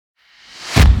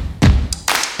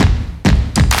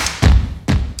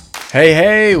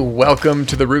Hey, welcome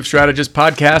to the Roof Strategist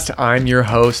Podcast. I'm your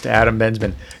host, Adam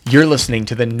Bensman. You're listening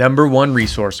to the number one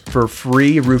resource for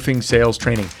free roofing sales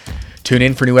training. Tune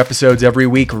in for new episodes every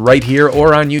week right here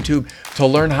or on YouTube to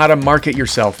learn how to market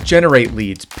yourself, generate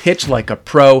leads, pitch like a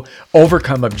pro,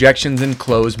 overcome objections, and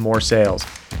close more sales.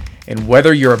 And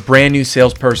whether you're a brand new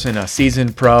salesperson, a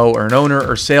seasoned pro, or an owner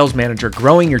or sales manager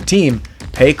growing your team,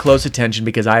 pay close attention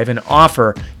because I have an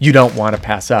offer you don't want to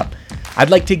pass up. I'd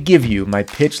like to give you my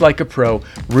Pitch Like a Pro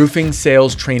roofing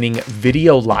sales training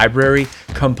video library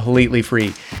completely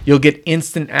free. You'll get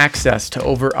instant access to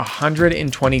over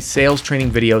 120 sales training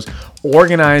videos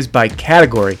organized by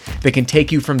category that can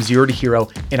take you from zero to hero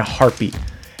in a heartbeat.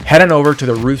 Head on over to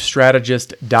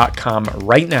theroofstrategist.com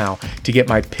right now to get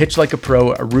my Pitch Like a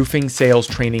Pro roofing sales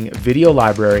training video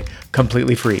library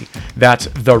completely free. That's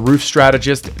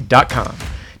theroofstrategist.com.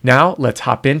 Now let's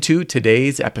hop into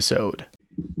today's episode.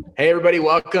 Hey everybody,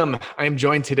 welcome. I am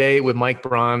joined today with Mike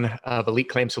Braun of Elite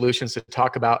Claim Solutions to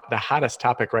talk about the hottest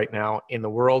topic right now in the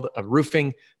world of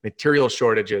roofing: material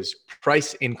shortages,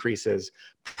 price increases,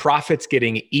 profits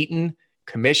getting eaten,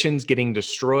 commissions getting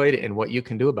destroyed, and what you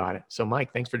can do about it. So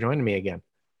Mike, thanks for joining me again.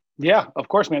 Yeah, of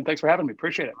course, man. Thanks for having me.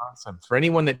 Appreciate it. Awesome. For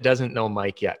anyone that doesn't know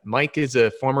Mike yet, Mike is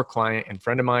a former client and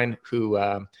friend of mine who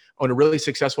owned a really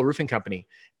successful roofing company.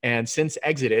 And since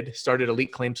exited, started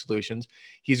Elite Claim Solutions.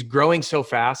 He's growing so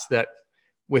fast that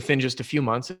within just a few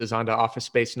months is on to office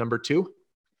space number 2.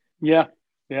 Yeah.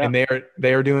 And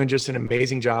they are doing just an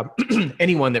amazing job.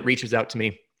 Anyone that reaches out to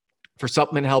me for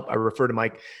supplement help, I refer to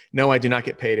Mike. No, I do not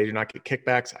get paid. I do not get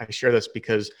kickbacks. I share this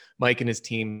because Mike and his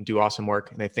team do awesome work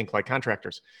and they think like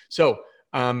contractors. So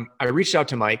I reached out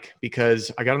to Mike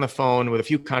because I got on the phone with a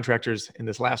few contractors in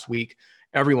this last week.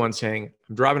 Everyone's saying,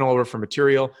 I'm driving all over for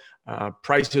material.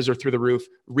 Prices are through the roof.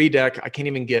 Redeck, I can't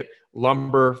even get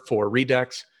lumber for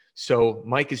redecks. So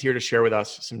Mike is here to share with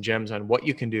us some gems on what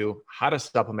you can do, how to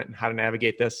supplement, and how to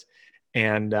navigate this.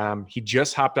 And he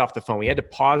just hopped off the phone. We had to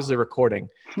pause the recording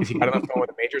because he got on the phone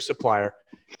with a major supplier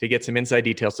to get some inside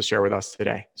details to share with us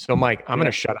today. So Mike, I'm going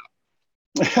to shut up.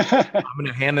 I'm going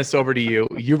to hand this over to you.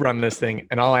 You run this thing,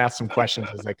 and I'll ask some questions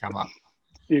as they come up.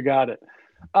 You got it.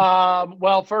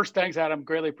 Well, first, thanks, Adam.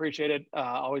 Greatly appreciate it.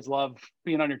 Always love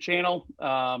being on your channel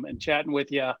and chatting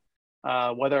with you.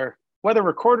 Whether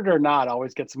recorded or not,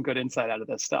 always get some good insight out of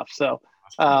this stuff. So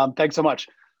thanks so much.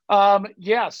 So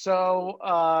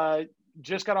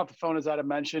just got off the phone, as Adam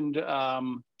mentioned,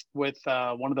 with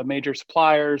one of the major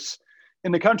suppliers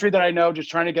in the country that I know, just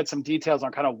trying to get some details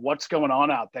on kind of what's going on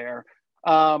out there.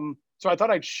 So I thought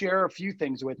I'd share a few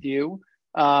things with you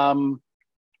on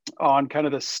kind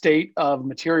of the state of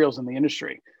materials in the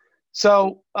industry.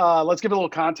 So let's give it a little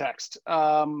context.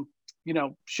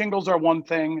 Shingles are one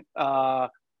thing.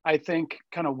 I think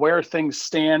kind of where things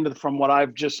stand from what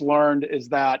I've just learned is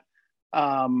that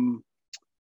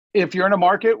if you're in a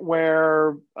market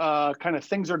where kind of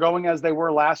things are going as they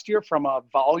were last year from a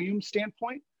volume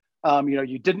standpoint,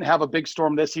 you didn't have a big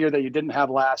storm this year that you didn't have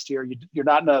last year. You're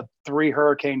not in a 3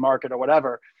 hurricane market or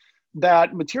whatever.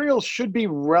 That materials should be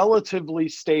relatively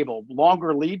stable,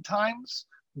 longer lead times,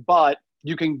 but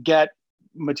you can get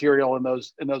material in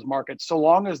those markets so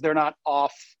long as they're not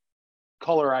off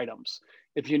color items.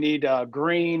 If you need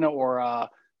green or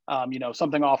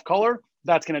something off color,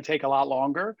 that's going to take a lot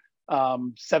longer.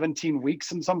 17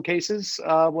 weeks in some cases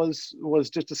was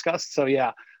just discussed. So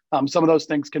yeah, some of those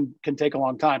things can take a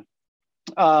long time.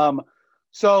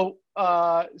 So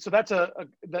that's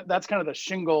that's kind of the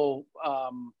shingle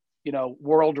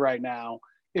world right now.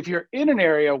 If you're in an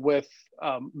area with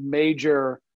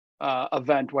major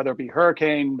event, whether it be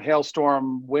hurricane,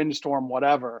 hailstorm, windstorm,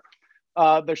 whatever,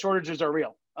 the shortages are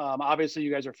real. Obviously,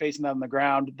 you guys are facing that on the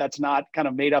ground. That's not kind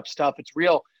of made up stuff. It's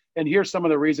real. And here's some of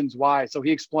the reasons why. So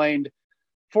he explained,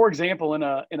 for example, in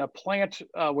a plant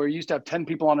where you used to have 10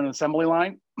 people on an assembly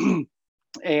line,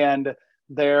 and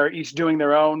they're each doing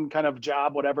their own kind of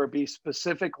job, whatever it be,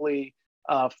 specifically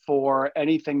for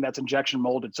anything that's injection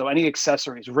molded. So any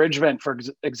accessories, ridge vent, for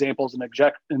example, is an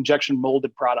injection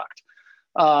molded product.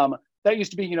 That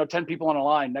used to be, 10 people on a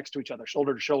line next to each other,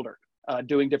 shoulder to shoulder,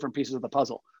 doing different pieces of the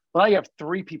puzzle. Well, now you have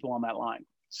 3 people on that line,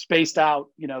 spaced out,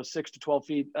 6 to 12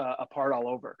 feet apart all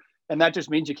over. And that just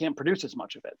means you can't produce as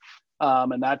much of it.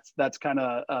 And that's kind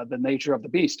of the nature of the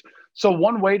beast. So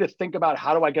one way to think about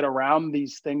how do I get around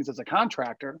these things as a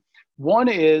contractor, one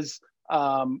is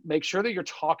make sure that you're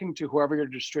talking to whoever your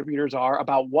distributors are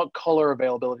about what color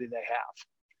availability they have.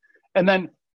 And then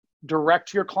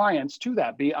direct your clients to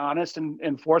that. Be honest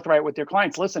and forthright with your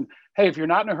clients. Listen, hey, if you're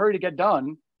not in a hurry to get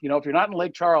done, if you're not in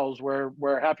Lake Charles where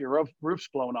half your roof's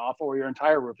blown off or your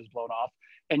entire roof is blown off,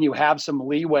 and you have some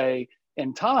leeway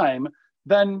in time,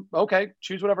 then okay,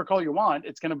 choose whatever color you want.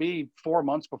 It's going to be 4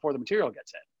 months before the material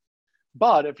gets in.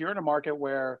 But if you're in a market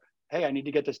where, hey, I need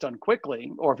to get this done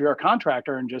quickly, or if you're a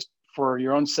contractor and just for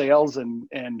your own sales and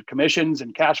commissions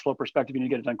and cash flow perspective, you need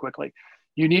to get it done quickly,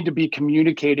 you need to be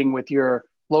communicating with your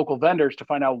local vendors to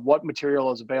find out what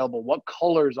material is available, what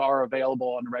colors are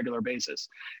available on a regular basis.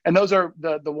 And those are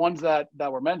the ones that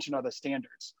were mentioned are the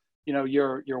standards. You know,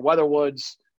 your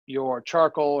weatherwoods, your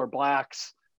charcoal or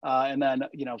blacks, and then,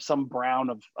 you know, some brown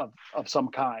of some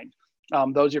kind.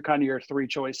 Those are kind of your three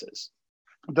choices.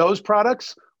 Those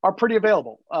products are pretty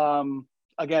available.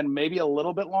 Again, maybe a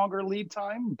little bit longer lead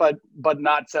time, but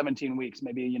not 17 weeks.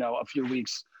 Maybe, you know, a few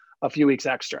weeks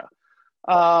extra.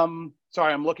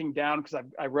 Sorry, I'm looking down because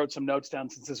I wrote some notes down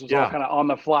since this was all kind of on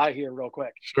the fly here, real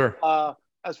quick. Sure.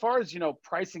 As far as, you know,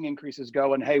 pricing increases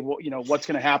go, and hey, well, you know, what's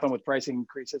going to happen with pricing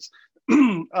increases?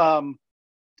 You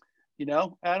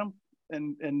know, Adam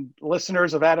and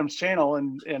listeners of Adam's channel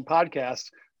and podcast.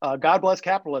 God bless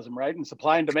capitalism, right? And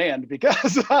supply and demand,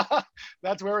 because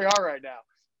that's where we are right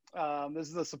now. This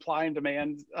is a supply and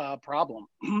demand problem.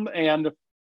 And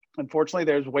unfortunately,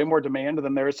 there's way more demand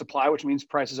than there is supply, which means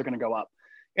prices are going to go up.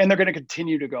 And they're going to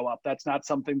continue to go up. That's not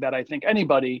something that I think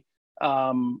anybody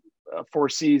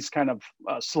foresees kind of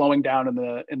slowing down in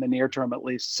the near term, at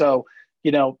least. So,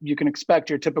 you know, you can expect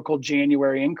your typical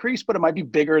January increase, but it might be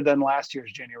bigger than last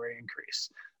year's January increase.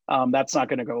 That's not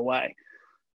going to go away.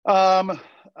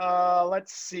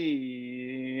 Let's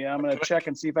see. I'm going to check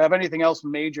and see if I have anything else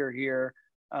major here.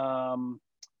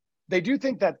 They do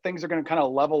think that things are going to kind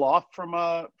of level off from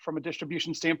a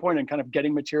distribution standpoint and kind of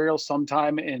getting materials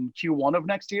sometime in Q1 of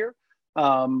next year.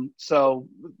 So,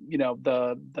 you know,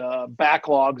 the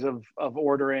backlogs of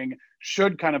ordering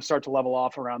should kind of start to level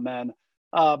off around then.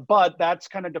 But that's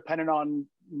kind of dependent on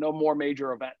no more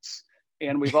major events.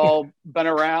 And we've all been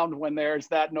around when there's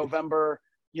that November,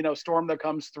 you know, storm that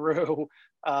comes through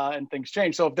and things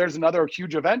change. So if there's another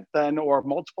huge event then, or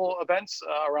multiple events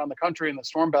around the country in the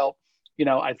storm belt, you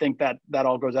know, I think that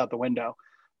all goes out the window.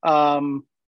 The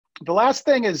last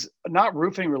thing is not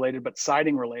roofing related, but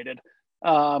siding related.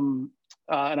 And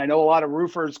I know a lot of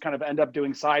roofers kind of end up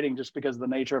doing siding just because of the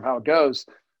nature of how it goes.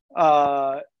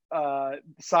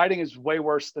 Siding is way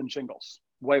worse than shingles,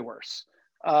 way worse.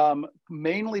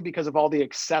 Mainly because of all the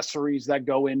accessories that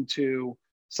go into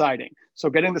siding. So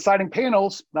getting the siding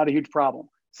panels, not a huge problem.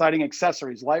 Siding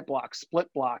accessories, light blocks, split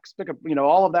blocks, you know,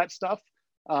 all of that stuff,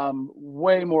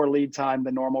 way more lead time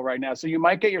than normal right now. So you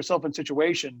might get yourself in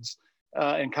situations,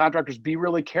 and contractors, be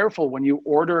really careful when you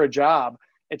order a job.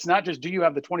 It's not just, do you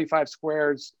have the 25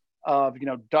 squares of, you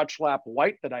know, Dutch lap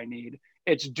white that I need?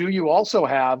 It's, do you also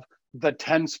have the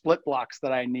 10 split blocks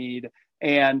that I need,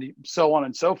 and so on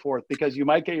and so forth, because you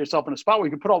might get yourself in a spot where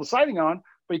you can put all the siding on,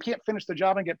 but you can't finish the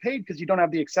job and get paid because you don't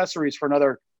have the accessories for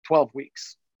another 12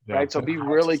 weeks, right? So be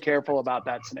really careful about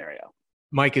that scenario.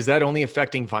 Mike, is that only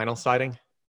affecting vinyl siding,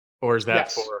 or is that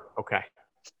Yes. Okay.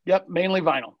 Yep. Mainly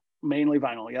vinyl.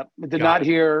 Yep. Did not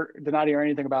hear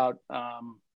anything about,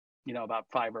 you know, about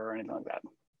fiber or anything like that.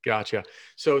 Gotcha.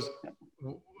 So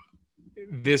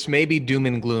this may be doom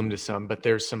and gloom to some, but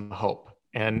there's some hope.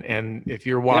 And if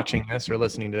you're watching this or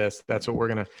listening to this, that's what we're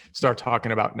going to start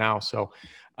talking about now. So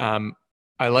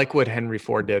I like what Henry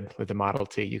Ford did with the Model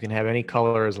T. You can have any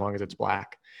color as long as it's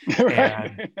black.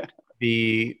 And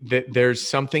there's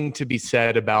something to be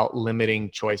said about limiting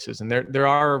choices. And there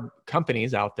are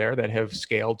companies out there that have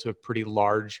scaled to pretty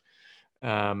large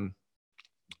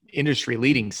industry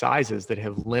leading sizes that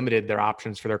have limited their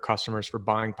options for their customers for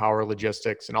buying power,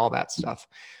 logistics, and all that stuff.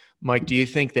 Mike, do you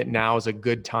think that now is a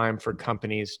good time for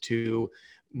companies to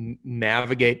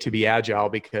navigate, to be agile?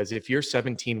 Because if you're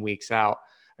 17 weeks out,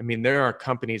 I mean, there are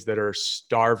companies that are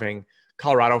starving.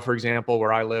 Colorado, for example,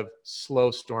 where I live, slow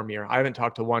storm year. I haven't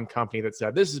talked to one company that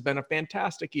said, this has been a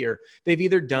fantastic year. They've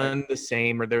either done the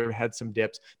same or they've had some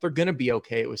dips. They're going to be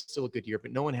okay. It was still a good year,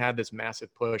 but no one had this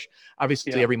massive push.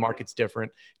 Obviously, every market's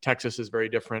different. Texas is very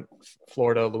different.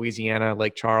 Florida, Louisiana,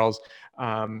 Lake Charles.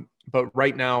 But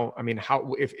right now, I mean,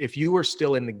 if you were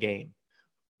still in the game,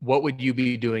 what would you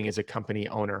be doing as a company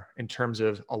owner in terms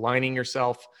of aligning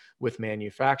yourself with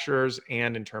manufacturers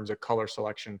and in terms of color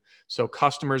selection? So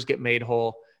customers get made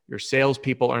whole, your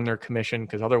salespeople earn their commission,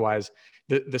 because otherwise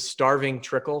the starving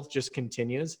trickle just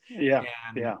continues. And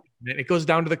it goes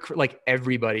down to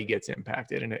everybody gets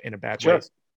impacted in a bad way.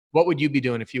 What would you be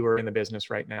doing if you were in the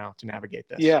business right now to navigate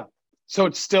this? Yeah. So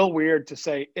it's still weird to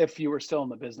say if you were still in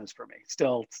the business for me.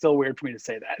 Still weird for me to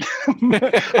say that.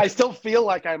 I still feel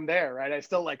like I'm there, right? I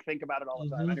still think about it all the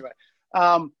time. Anyway,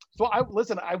 so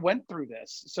I went through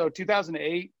this. So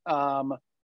 2008,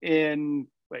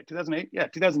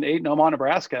 2008 in Omaha,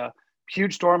 Nebraska,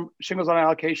 huge storm, shingles on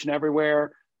allocation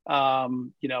everywhere.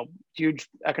 Huge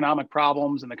economic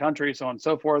problems in the country, so on and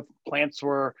so forth. Plants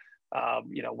were,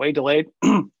 way delayed.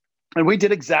 And we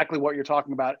did exactly what you're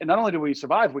talking about. And not only did we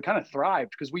survive, we kind of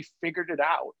thrived because we figured it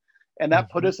out. And that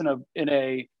put us in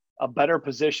a better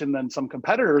position than some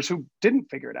competitors who didn't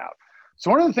figure it out. So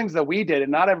one of the things that we did,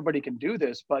 and not everybody can do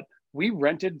this, but we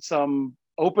rented some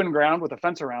open ground with a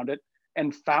fence around it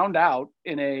and found out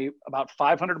in a about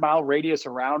 500-mile radius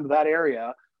around that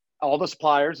area, all the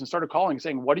suppliers, and started calling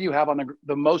saying, what do you have on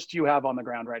the most you have on the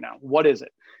ground right now? What is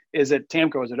it? Is it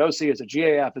TAMCO? Is it OC? Is it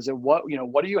GAF? Is it what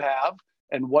do you have?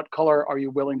 And what color are you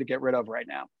willing to get rid of right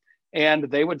now? And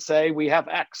they would say, we have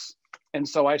X. And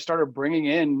so I started bringing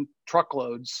in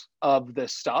truckloads of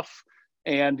this stuff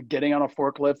and getting on a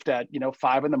forklift at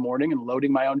 5 a.m. and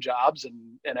loading my own jobs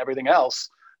and everything else,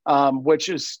 which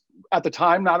is at the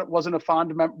time wasn't a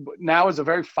fond now is a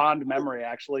very fond memory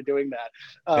actually doing that.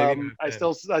 I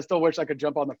still wish I could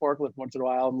jump on the forklift once in a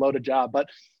while and load a job, but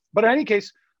in any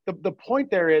case, the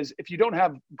point there is, if you don't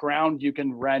have ground you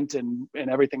can rent and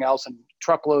everything else and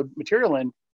truckload material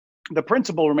in, the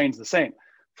principle remains the same.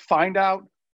 Find out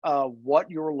what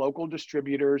your local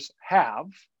distributors have,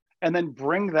 and then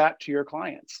bring that to your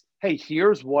clients. Hey,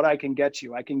 here's what I can get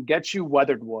you. I can get you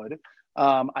weathered wood.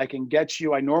 I can get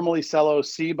you, I normally sell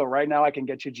OC, but right now I can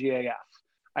get you GAF.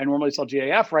 I normally sell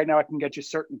GAF. Right now I can get you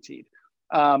Certainteed.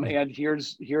 And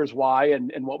here's why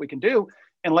and what we can do.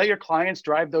 And let your clients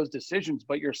drive those decisions.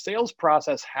 But your sales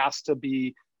process has to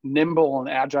be nimble and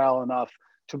agile enough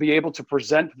to be able to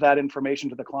present that information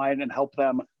to the client and help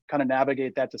them kind of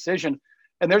navigate that decision.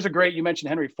 And you mentioned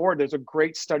Henry Ford. There's a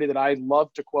great study that I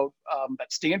love to quote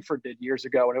that Stanford did years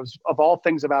ago. And it was, of all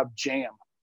things, about jam.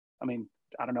 I mean,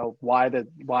 I don't know why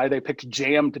they picked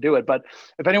jam to do it, but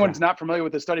if anyone's not familiar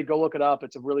with the study, go look it up.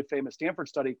 It's a really famous Stanford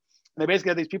study. And they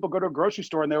basically had these people go to a grocery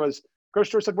store, and grocery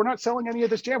store said, we're not selling any of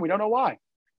this jam. We don't know why.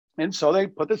 And so they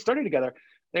put this study together.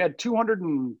 They had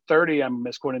 230, I'm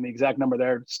misquoting the exact number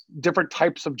there, different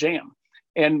types of jam.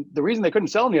 And the reason they couldn't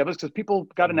sell any of it is because people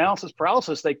got analysis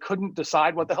paralysis. They couldn't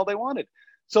decide what the hell they wanted.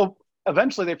 So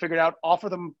eventually they figured out, offer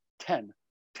them 10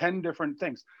 different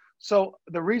things. So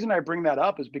the reason I bring that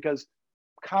up is because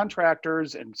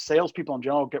contractors and salespeople in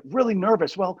general get really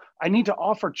nervous. Well, I need to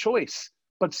offer choice,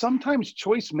 but sometimes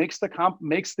choice makes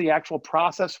the actual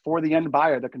process for the end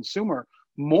buyer, the consumer,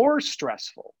 more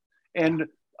stressful and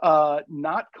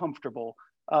not comfortable.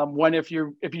 When if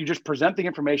you just present the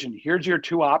information, here's your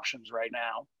two options right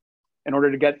now, in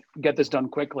order to get this done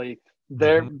quickly,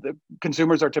 the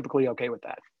consumers are typically okay with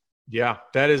that. Yeah,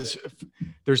 there's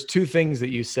two things that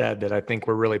you said that I think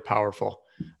were really powerful.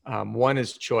 One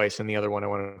is choice, and the other one I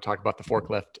want to talk about the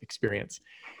forklift experience.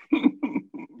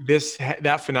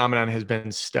 That phenomenon has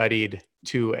been studied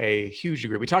to a huge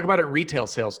degree. We talk about it in retail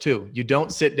sales too. You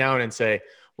don't sit down and say,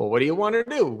 well, what do you want to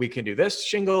do? We can do this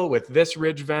shingle with this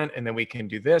ridge vent, and then we can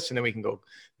do this, and then we can go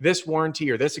this warranty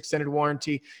or this extended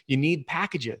warranty. You need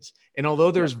packages. And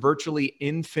although there's virtually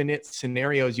infinite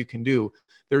scenarios you can do,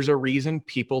 there's a reason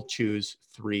people choose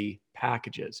 3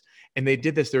 packages. And they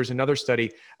did this. There's another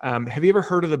study. Have you ever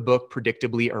heard of the book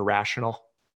Predictably Irrational?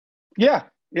 Yeah.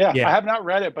 I have not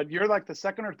read it, but you're like the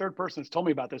second or third person who's told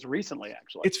me about this recently,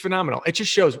 actually. It's phenomenal. It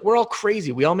just shows we're all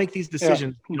crazy. We all make these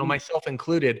decisions, myself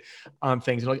included, on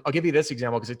things. And I'll give you this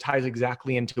example because it ties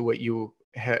exactly into what you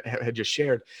had just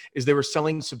shared. Is they were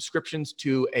selling subscriptions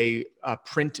to a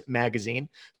print magazine.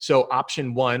 So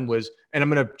option 1 was, and I'm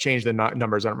going to change the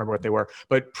numbers. I don't remember what they were,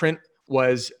 but print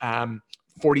was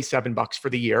 $47 for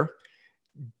the year.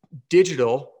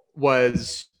 Digital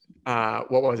was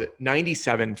what was it?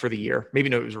 97 for the year. Maybe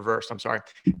no, it was reversed. I'm sorry.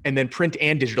 And then print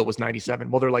and digital was 97.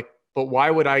 Well, they're like, but why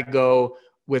would I go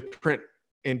with print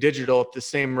and digital if the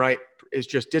same right is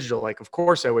just digital? Like, of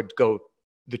course I would go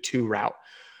the 2 route.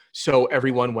 So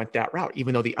everyone went that route,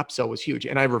 even though the upsell was huge.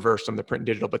 And I reversed them, the print and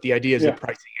digital, but the idea is the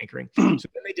pricing anchoring. So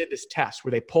then they did this test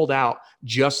where they pulled out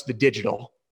just the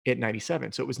digital at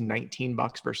 97. So it was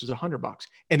 $19 versus $100.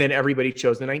 And then everybody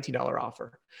chose the $19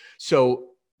 offer. So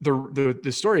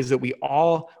the story is that we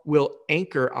all will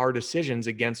anchor our decisions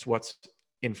against what's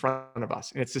in front of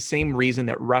us. And it's the same reason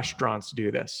that restaurants do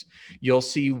this. You'll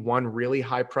see one really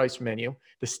high priced menu,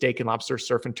 the steak and lobster,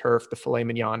 surf and turf, the filet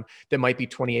mignon, that might be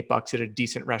 $28 at a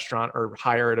decent restaurant or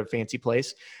higher at a fancy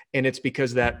place. And it's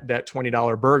because that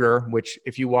 $20 burger, which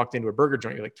if you walked into a burger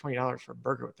joint, you're like, $20 for a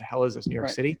burger, what the hell is this, New York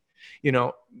City?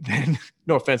 Then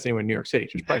no offense to anyone in New York City,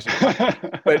 just prices.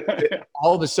 But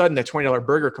all of a sudden that $20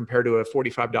 burger compared to a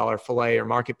 $45 filet or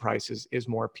market price is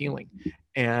more appealing.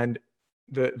 And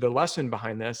the lesson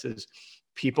behind this is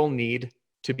people need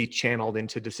to be channeled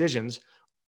into decisions.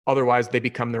 Otherwise they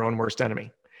become their own worst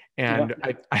enemy. And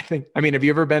I think, I mean, have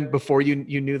you ever been before you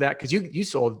knew that? Cause you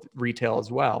sold retail as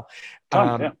well.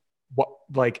 Yeah. What,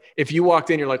 like if you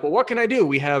walked in, you're like, well, what can I do?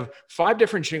 We have 5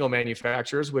 different shingle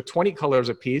manufacturers with 20 colors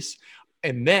a piece.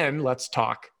 And then let's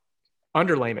talk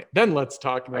underlayment. Then let's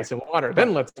talk ice and water.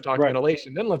 Then let's talk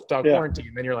ventilation. Then let's talk warranty.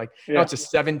 And then you're like, no, it's a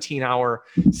 17-hour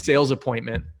sales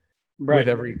appointment with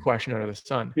every question under the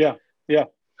sun. Yeah. Yeah.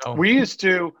 So,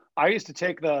 I used to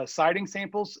take the siding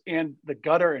samples and the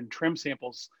gutter and trim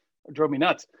samples. It drove me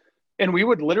nuts. And we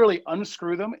would literally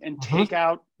unscrew them and take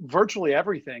out virtually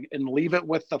everything and leave it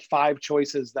with the 5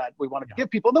 choices that we wanted to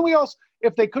give people. And then we also,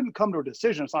 if they couldn't come to a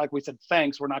decision, it's not like we said,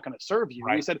 thanks, we're not going to serve you.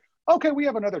 We said, okay, we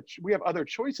have other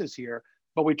choices here,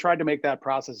 but we tried to make that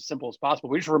process as simple as possible.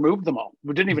 We just removed them all.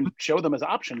 We didn't even show them as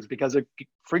options because it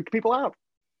freaked people out.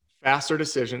 Faster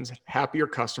decisions, happier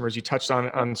customers. You touched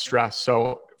on stress.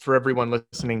 So for everyone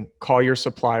listening, call your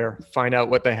supplier, find out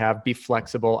what they have, be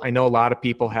flexible. I know a lot of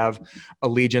people have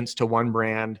allegiance to one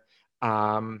brand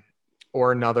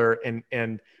or another.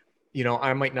 And, you know,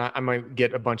 I might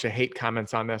get a bunch of hate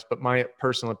comments on this, but my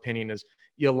personal opinion is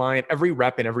you align. Every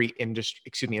rep in every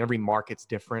industry, every market's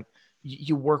different.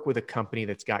 You work with a company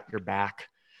that's got your back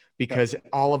because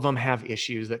all of them have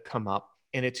issues that come up,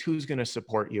 and it's who's going to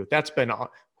support you. That's been,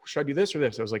 should I do this or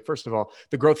this? I was like, first of all,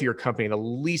 the growth of your company, the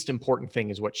least important thing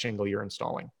is what shingle you're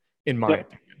installing, in my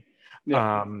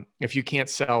opinion. If you can't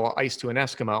sell ice to an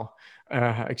Eskimo,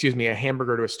 a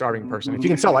hamburger to a starving person. If you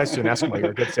can sell ice to an Eskimo,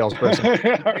 you're a good salesperson. If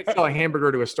you can sell a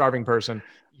hamburger to a starving person,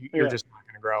 you're just not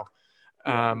going to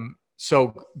grow.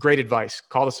 So great advice.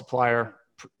 Call the supplier,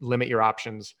 limit your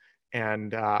options,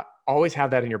 and always have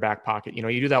that in your back pocket. You know,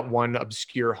 you do that one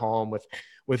obscure home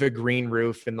with a green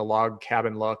roof and the log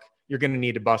cabin look, you're going to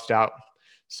need to bust out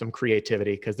some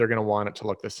creativity because they're going to want it to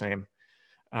look the same.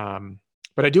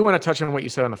 But I do want to touch on what you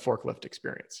said on the forklift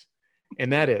experience.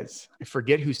 And that is, I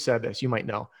forget who said this, you might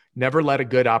know, never let a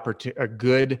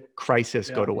good crisis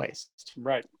go to waste.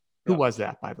 Right. Who was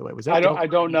that, by the way? Was that I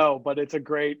don't know, but it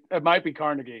might be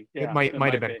Carnegie. Yeah, it might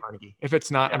have been Carnegie. If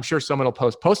it's not, I'm sure someone will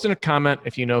post in a comment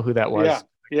if you know who that was.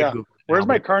 Yeah. Where's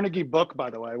my Carnegie book, by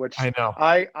the way? Which I know.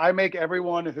 I make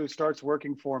everyone who starts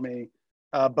working for me,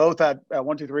 both at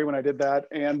 123 when I did that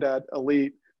and at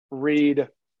Elite, read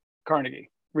Carnegie.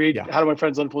 How Do My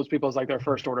Friends Influence People is like their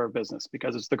first order of business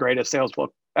because it's the greatest sales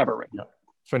book ever written. Yeah.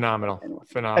 Phenomenal.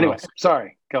 Anyway,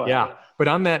 sorry. Go ahead. Yeah. But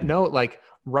on that note, like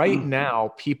right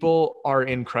now, people are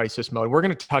in crisis mode. We're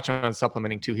going to touch on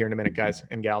supplementing too here in a minute, guys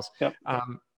and gals. Yep.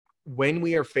 When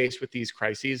we are faced with these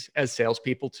crises as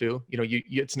salespeople too, you know,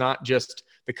 it's not just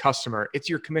the customer, it's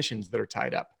your commissions that are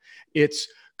tied up. It's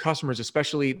customers,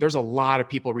 especially there's a lot of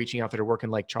people reaching out that are working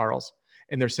like Charles.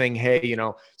 And they're saying, hey, you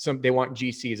know, they want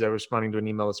GCs. I was responding to an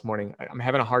email this morning. I'm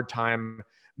having a hard time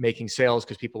making sales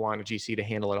because people want a GC to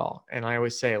handle it all. And I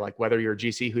always say, like, whether you're a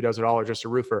GC who does it all or just a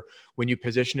roofer, when you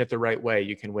position it the right way,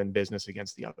 you can win business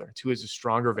against the other. Two is a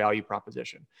stronger value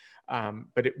proposition.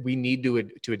 But we need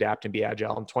to adapt and be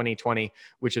agile. In 2020,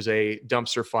 which is a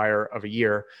dumpster fire of a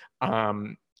year,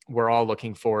 we're all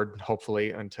looking forward,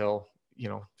 hopefully, until,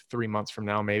 3 months from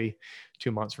now, maybe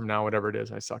 2 months from now, whatever it is.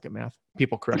 I suck at math.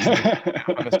 People correct me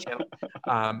on this channel.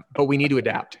 But we need to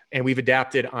adapt, and we've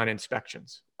adapted on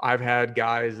inspections. I've had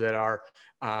guys that are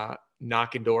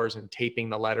knocking doors and taping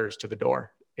the letters to the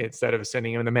door instead of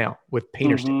sending them in the mail with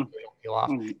painter stamps so they don't peel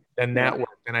off. Then that worked.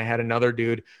 And I had another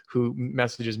dude who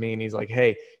messages me and he's like,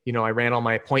 hey, I ran all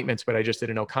my appointments, but I just did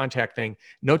a no contact thing.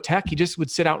 No tech. He just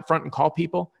would sit out in front and call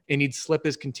people, and he'd slip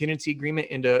his contingency agreement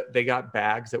into, they got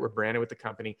bags that were branded with the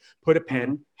company, put a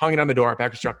pen, hung it on the door, back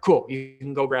of his truck. Cool. You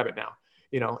can go grab it now.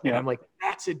 And I'm like,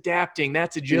 that's adapting.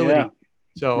 That's agility. Yeah.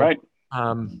 So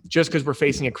just because we're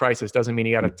facing a crisis doesn't mean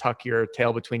you got to tuck your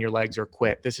tail between your legs or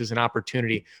quit. This is an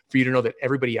opportunity for you to know that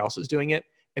everybody else is doing it,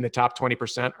 and the top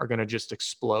 20% are going to just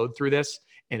explode through this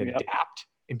and adapt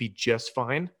and be just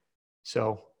fine.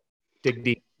 So dig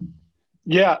deep.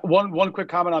 Yeah. One quick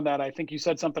comment on that. I think you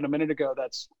said something a minute ago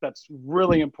that's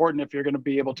really important if you're going to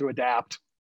be able to adapt,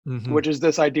 which is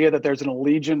this idea that there's an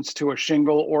allegiance to a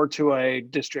shingle or to a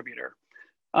distributor.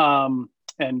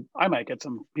 And I might get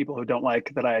some people who don't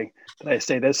like that I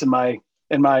say this in my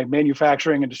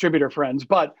manufacturing and distributor friends.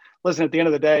 But listen, at the end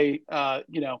of the day,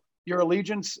 your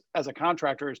allegiance as a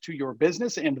contractor is to your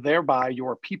business and thereby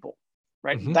your people,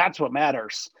 right? That's what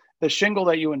matters. The shingle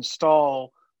that you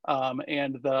install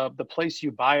and the place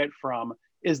you buy it from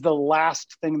is the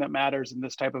last thing that matters in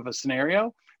this type of a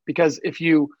scenario. Because if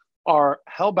you are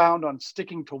hellbound on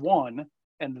sticking to one,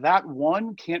 and that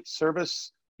one can't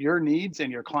service your needs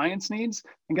and your clients' needs,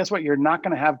 and guess what? You're not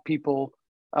going to have people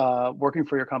working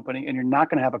for your company, and you're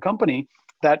not going to have a company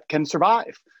that can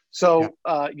survive. So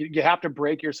you have to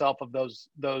break yourself of those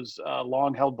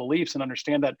long held beliefs and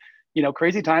understand that,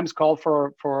 crazy times call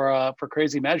for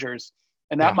crazy measures.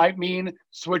 And that might mean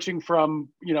switching from,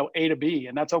 A to B,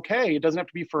 and that's okay. It doesn't have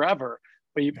to be forever,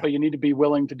 but you need to be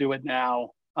willing to do it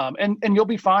now. And you'll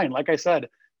be fine. Like I said,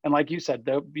 and like you said,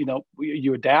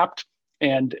 you adapt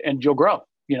and you'll grow.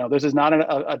 This is not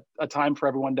a time for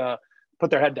everyone to put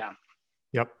their head down.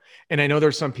 Yep. And I know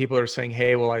there's some people that are saying,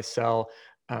 hey, well, I sell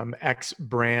X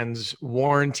brands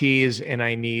warranties and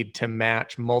I need to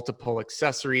match multiple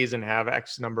accessories and have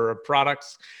X number of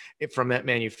products from that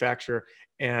manufacturer.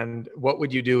 And what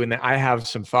would you do? And I have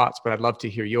some thoughts, but I'd love to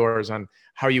hear yours on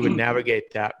how you would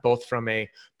navigate that, both from a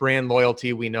brand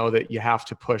loyalty. We know that you have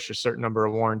to push a certain number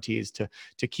of warranties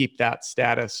to keep that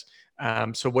status.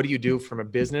 So what do you do from a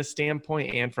business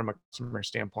standpoint and from a customer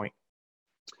standpoint?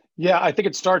 Yeah, I think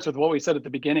it starts with what we said at the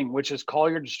beginning, which is call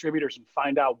your distributors and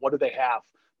find out what do they have.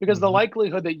 Because the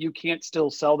likelihood that you can't still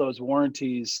sell those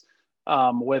warranties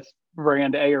with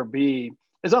brand A or B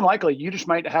is unlikely. You just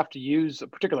might have to use a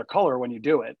particular color when you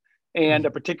do it and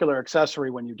a particular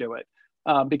accessory when you do it.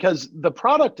 Because the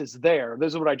product is there.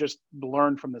 This is what I just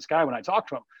learned from this guy when I talked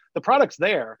to him. The product's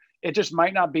there. It just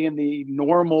might not be in the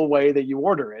normal way that you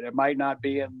order it. It might not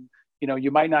be in, you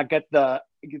might not get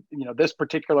this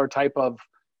particular type of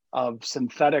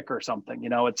synthetic or something.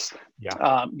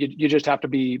 You just have to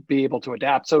be able to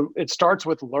adapt. So it starts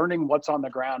with learning what's on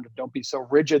the ground. Don't be so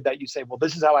rigid that you say, well,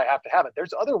 this is how I have to have it.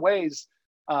 There's other ways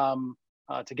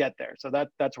to get there. So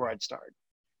that's where I'd start.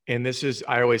 And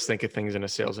I always think of things in a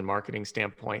sales and marketing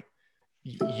standpoint.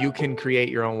 You can create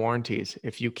your own warranties.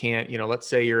 If you can't, let's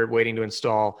say you're waiting to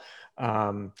install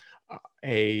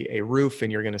a roof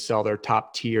and you're going to sell their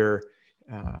top tier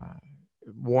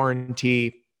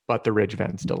warranty, but the ridge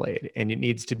vent's delayed and it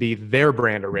needs to be their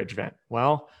brand of ridge vent.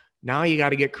 Well, now you got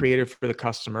to get creative for the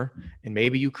customer, and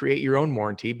maybe you create your own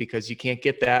warranty because you can't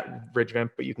get that ridge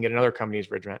vent, but you can get another company's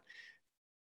ridge vent.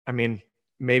 I mean,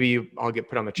 maybe I'll get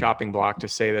put on the chopping block to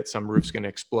say that some roof's going to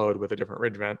explode with a different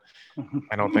ridge vent.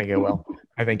 I don't think it will.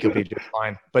 I think you'll be just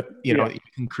fine. But you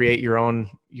can create your own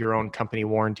company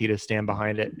warranty to stand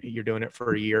behind it. You're doing it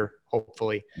for a year,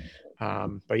 hopefully.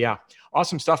 But yeah,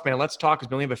 awesome stuff, man. Let's talk,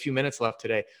 because we only have a few minutes left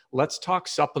today. Let's talk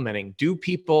supplementing. Do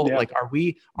people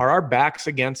are our backs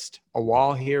against a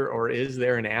wall here, or is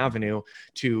there an avenue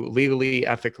to legally,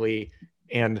 ethically,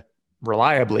 and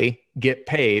reliably get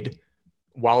paid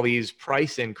while these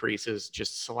price increases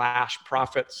just slash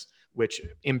profits, which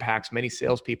impacts many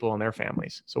salespeople and their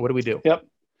families? So what do we do?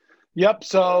 Yep.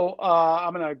 So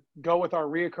I'm going to go with our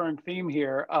reoccurring theme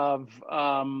here of,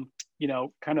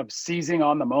 kind of seizing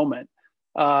on the moment,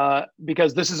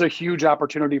 because this is a huge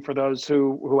opportunity for those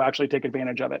who actually take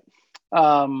advantage of it.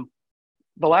 The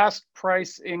last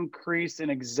price increase in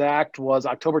exact was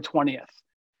October 20th.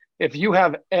 If you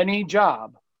have any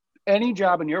job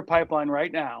in your pipeline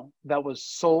right now that was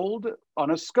sold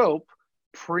on a scope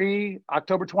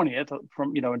pre-October 20th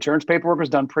from, insurance paperwork was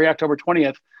done pre-October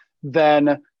 20th,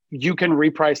 then you can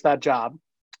reprice that job.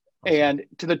 Awesome. And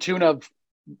to the tune of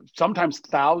sometimes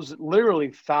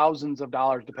literally thousands of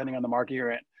dollars, depending on the market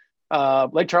you're in.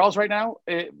 Lake Charles right now,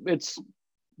 it's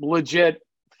legit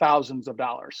thousands of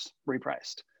dollars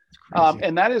repriced.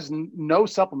 And that is no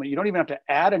supplement. You don't even have to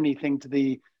add anything to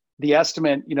the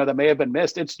estimate, that may have been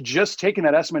missed. It's just taking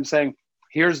that estimate and saying,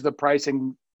 here's the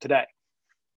pricing today.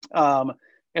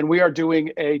 And we are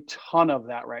doing a ton of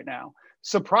that right now.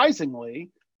 Surprisingly,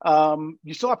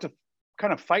 you still have to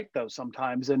kind of fight those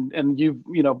sometimes. And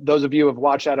those of you who have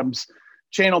watched Adam's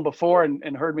channel before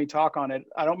and heard me talk on it,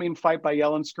 I don't mean fight by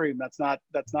yell and scream. That's not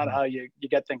how you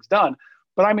get things done.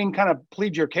 But I mean, kind of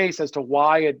plead your case as to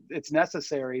why it's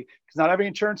necessary, because not every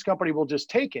insurance company will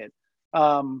just take it.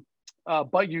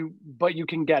 But you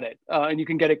can get it, and you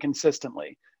can get it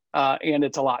consistently. And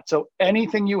it's a lot. So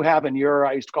anything you have in your,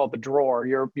 I used to call it the drawer,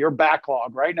 your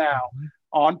backlog right now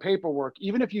on paperwork,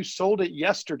 even if you sold it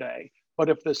yesterday, but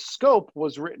if the scope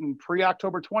was written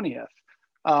pre-October 20th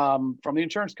from the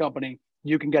insurance company,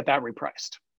 you can get that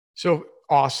repriced. So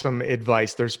awesome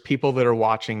advice. There's people that are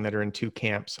watching that are in two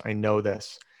camps. I know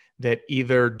this, that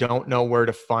either don't know where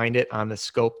to find it on the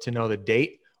scope to know the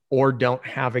date, or don't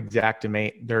have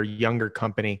Xactimate. They're a younger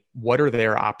company. What are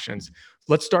their options?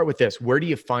 Let's start with this. Where do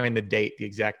you find the date, the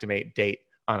Xactimate date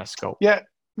on a scope? Yeah,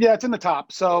 it's in the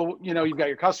top. So, you've got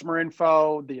your customer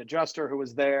info, the adjuster who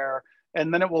was there,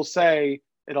 and then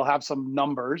it'll have some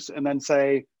numbers and then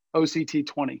say OCT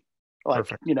 20, like,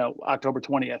 perfect. October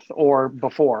 20th or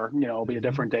before, it'll be a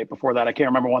different date before that. I can't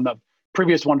remember when the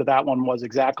previous one to that one was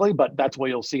exactly, but that's where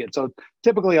you'll see it. So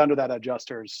typically under that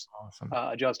adjuster's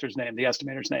name, the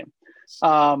estimator's name.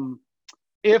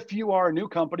 If you are a new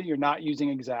company, you're not using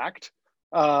Exact,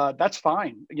 that's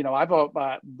fine.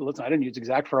 Listen, I didn't use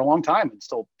Exact for a long time and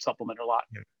still supplement a lot.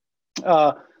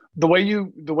 Uh, the way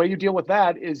you deal with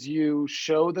that is you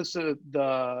show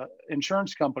the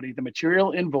insurance company the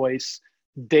material invoice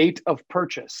date of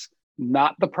purchase,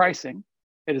 not the pricing.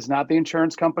 It is not the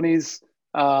insurance company's.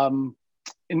 They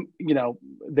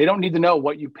don't need to know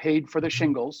what you paid for the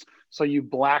shingles, so you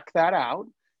black that out,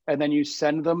 and then you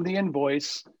send them the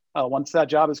invoice once that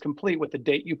job is complete with the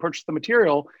date you purchased the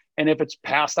material. And if it's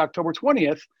past October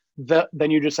 20th,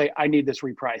 then you just say, I need this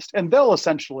repriced, and they'll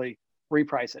essentially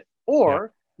reprice it.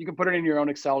 Or you can put it in your own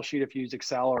Excel sheet if you use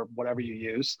Excel or whatever you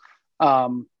use,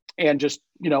 and just,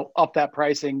 up that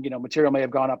pricing. Material may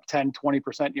have gone up 10,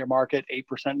 20% in your market, 8%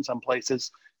 in some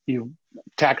places. You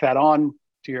tack that on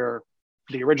to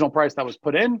the original price that was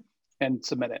put in and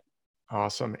submit it.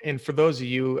 Awesome. And for those of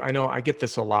you, I know I get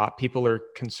this a lot. People are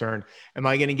concerned. Am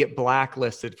I going to get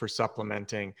blacklisted for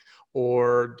supplementing,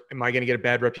 or am I going to get a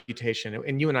bad reputation?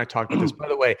 And you and I talked about this. By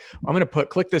the way, I'm going to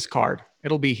click this card.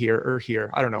 It'll be here or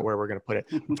here. I don't know where we're going to put it.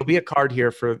 There'll be a card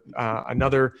here for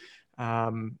another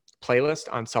playlist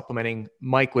on supplementing.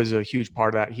 Mike was a huge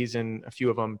part of that. He's in a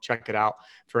few of them. Check it out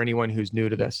for anyone who's new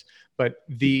to this. But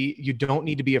you don't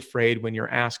need to be afraid when you're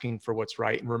asking for what's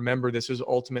right. And remember, this is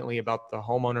ultimately about the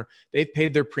homeowner. They've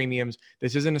paid their premiums.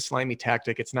 This isn't a slimy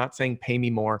tactic. It's not saying pay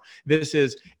me more.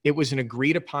 It was an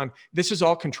agreed upon. This is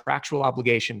all contractual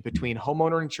obligation between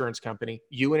homeowner insurance company,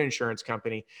 you and insurance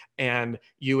company, and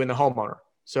you and the homeowner.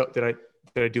 So did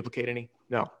I duplicate any?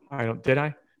 No, I don't. Did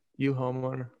I? You,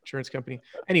 homeowner, insurance company.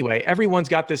 Anyway, everyone's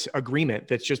got this agreement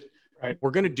that's just, right,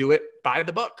 we're going to do it by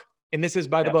the book. And this is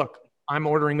by the book. I'm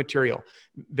ordering material.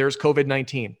 There's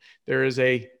COVID-19. There is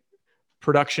a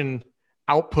production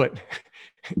output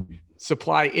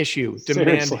supply issue.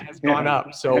 Demand has gone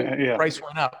up. So price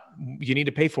went up. You need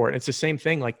to pay for it. It's the same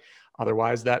thing. Like,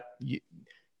 otherwise that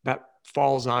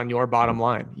falls on your bottom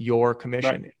line, your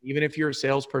commission. Right. Even if you're a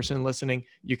salesperson listening,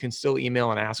 you can still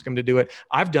email and ask them to do it.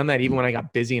 I've done that even when I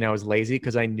got busy and I was lazy,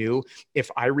 because I knew if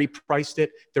I repriced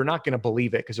it, they're not going to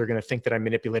believe it, because they're going to think that I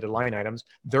manipulated line items.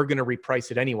 They're going to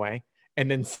reprice it anyway and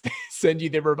then send you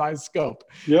the revised scope.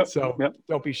 So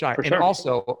don't be shy. And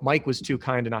also, Mike was too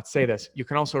kind to not say this. You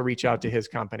can also reach out to his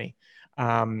company.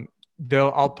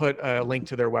 I'll put a link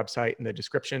to their website in the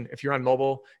description. If you're on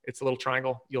mobile, it's a little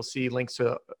triangle. You'll see links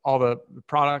to all the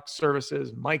products,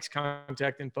 services, Mike's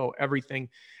contact info, everything.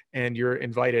 And you're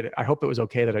invited. I hope it was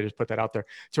okay that I just put that out there,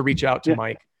 to reach out to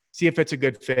Mike, see if it's a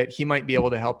good fit. He might be able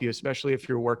to help you, especially if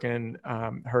you're working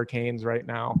hurricanes right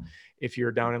now, if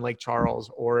you're down in Lake Charles,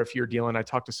 or if you're dealing. I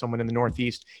talked to someone in the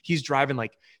Northeast. He's driving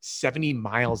like 70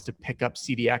 miles to pick up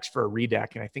CDX for a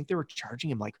redeck. And I think they were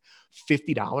charging him like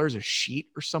 $50 a sheet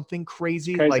or something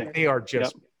crazy. Like, they are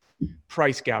just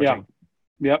price gouging.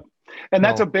 Yep. And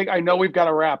that's I know we've got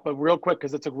to wrap, but real quick,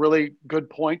 because it's a really good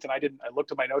point. And I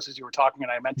looked at my notes as you were talking,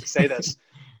 and I meant to say this.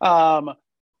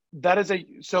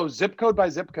 So zip code by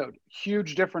zip code,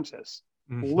 huge differences,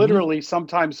 literally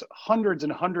sometimes hundreds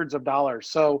and hundreds of dollars.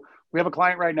 So we have a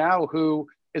client right now who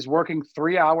is working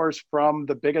 3 hours from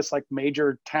the biggest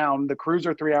major town. The crews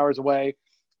are 3 hours away.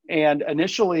 And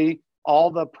initially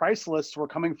all the price lists were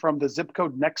coming from the zip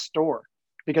code next door,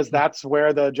 because that's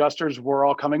where the adjusters were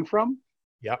all coming from.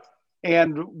 Yep.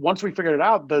 And once we figured it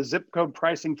out, the zip code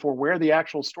pricing for where the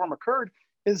actual storm occurred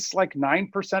is like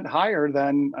 9% higher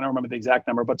than, I don't remember the exact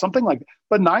number, but something like,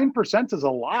 but 9% is a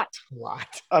lot.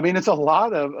 I mean, it's a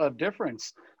lot of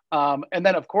difference. And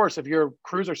then of course, if your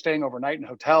crews are staying overnight in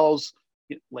hotels,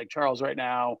 Lake Charles right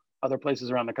now, other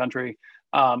places around the country,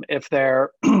 if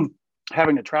they're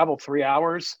having to travel 3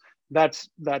 hours, that's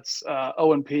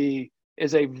O&P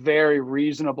is a very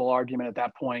reasonable argument at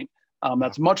that point.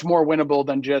 That's much more winnable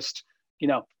than just,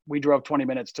 we drove 20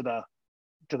 minutes to the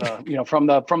from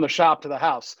the shop to the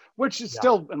house, which is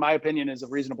still, in my opinion, is a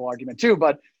reasonable argument too,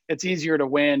 but it's easier to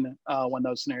win when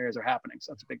those scenarios are happening.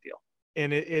 So that's a big deal.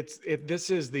 And this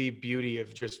is the beauty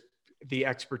of just the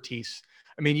expertise.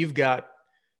 I mean, you've got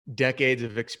decades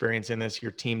of experience in this.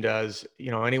 Your team does.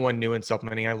 Anyone new in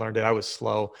supplementing, I learned it. I was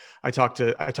slow. I talked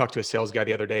to a sales guy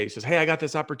the other day. He says, "Hey, I got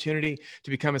this opportunity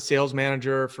to become a sales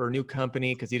manager for a new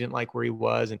company," because he didn't like where he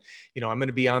was. And, I'm going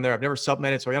to be on there. I've never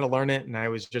supplemented, so I got to learn it. And I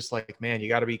was just like, man, you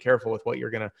got to be careful with what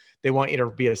they want you to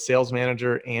be a sales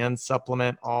manager and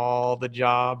supplement all the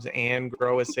jobs and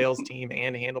grow a sales team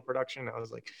and handle production. And I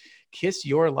was like, kiss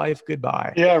your life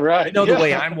goodbye. Yeah, right. I know the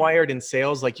way I'm wired in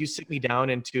sales, like you sit me down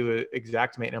into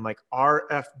Xactimate and I'm like,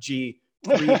 RFG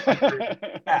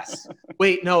 300S.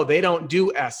 Wait, no, they don't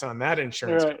do S on that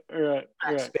insurance. Right.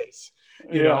 Space,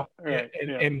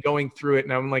 and going through it,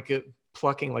 and I'm like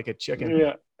plucking like a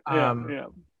chicken.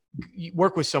 You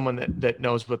work with someone that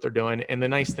knows what they're doing. And the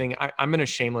nice thing, I'm going to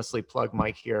shamelessly plug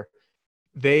Mike here.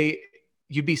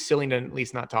 You'd be silly to at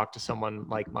least not talk to someone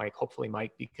like Mike, hopefully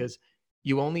Mike, because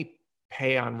you only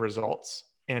pay on results.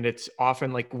 And it's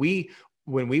often like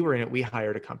when we were in it, we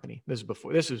hired a company.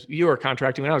 You were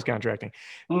contracting when I was contracting.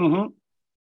 Mm-hmm.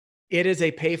 It is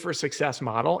a pay for success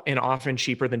model and often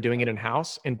cheaper than doing it in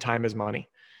house, and time is money.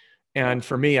 And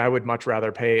for me, I would much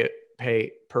rather pay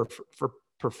for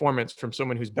performance from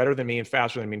someone who's better than me and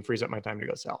faster than me and frees up my time to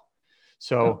go sell.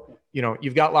 So,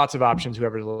 you've got lots of options,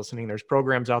 whoever's listening. There's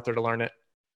programs out there to learn it,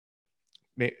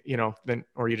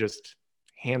 or you just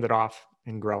hand it off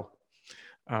and grow.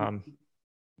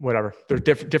 Whatever. There's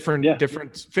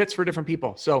different fits for different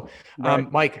people. So,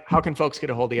 Mike, how can folks get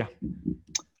a hold of you?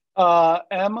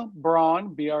 M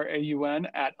Braun, Braun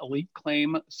at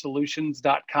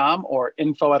eliteclaimsolutions.com, or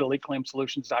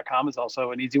info@eliteclaimsolutions.com is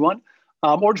also an easy one.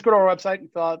 Or just go to our website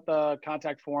and fill out the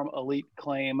contact form, Elite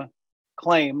Claim,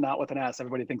 not with an S.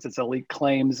 Everybody thinks it's Elite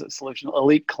Claims Solution,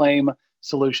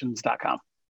 eliteclaimsolutions.com.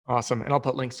 Awesome. And I'll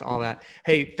put links to all that.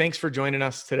 Hey, thanks for joining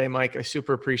us today, Mike. I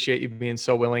super appreciate you being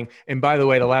so willing. And by the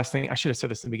way, the last thing, I should have said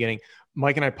this in the beginning,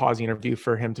 Mike and I paused the interview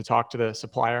for him to talk to the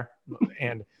supplier,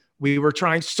 and we were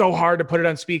trying so hard to put it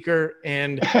on speaker,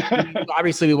 and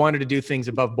obviously we wanted to do things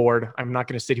above board. I'm not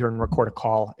going to sit here and record a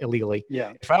call illegally.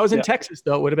 Yeah. If I was in Texas,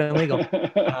 though, it would have been illegal.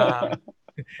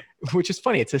 Which is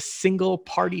funny. It's a single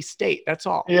party state. That's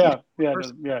all. Yeah.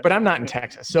 But I'm not in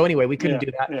Texas. So anyway, we couldn't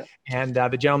do that. Yeah. And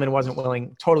the gentleman wasn't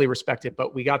willing. Totally respect it.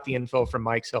 But we got the info from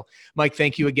Mike. So Mike,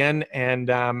 thank you again. And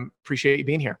appreciate you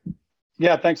being here.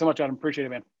 Yeah. Thanks so much, Adam. Appreciate it,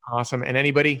 man. Awesome. And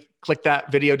anybody, click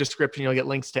that video description. You'll get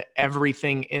links to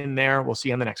everything in there. We'll see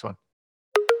you on the next one.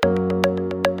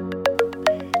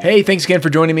 Hey, thanks again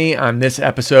for joining me on this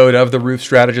episode of the Roof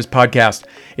Strategist Podcast.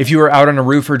 If you are out on a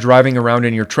roof or driving around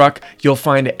in your truck, you'll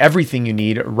find everything you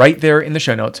need right there in the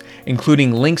show notes,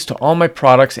 including links to all my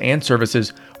products and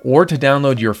services, or to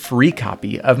download your free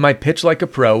copy of my Pitch Like a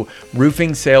Pro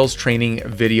roofing sales training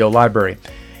video library.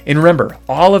 And remember,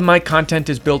 all of my content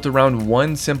is built around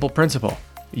one simple principle.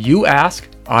 You ask,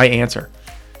 I answer.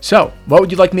 So, what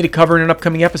would you like me to cover in an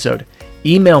upcoming episode?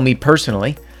 Email me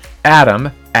personally,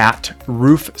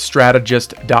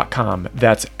 adam@roofstrategist.com.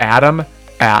 That's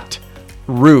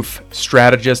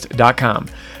adam@roofstrategist.com.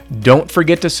 Don't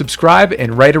forget to subscribe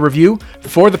and write a review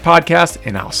for the podcast,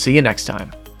 and I'll see you next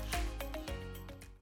time.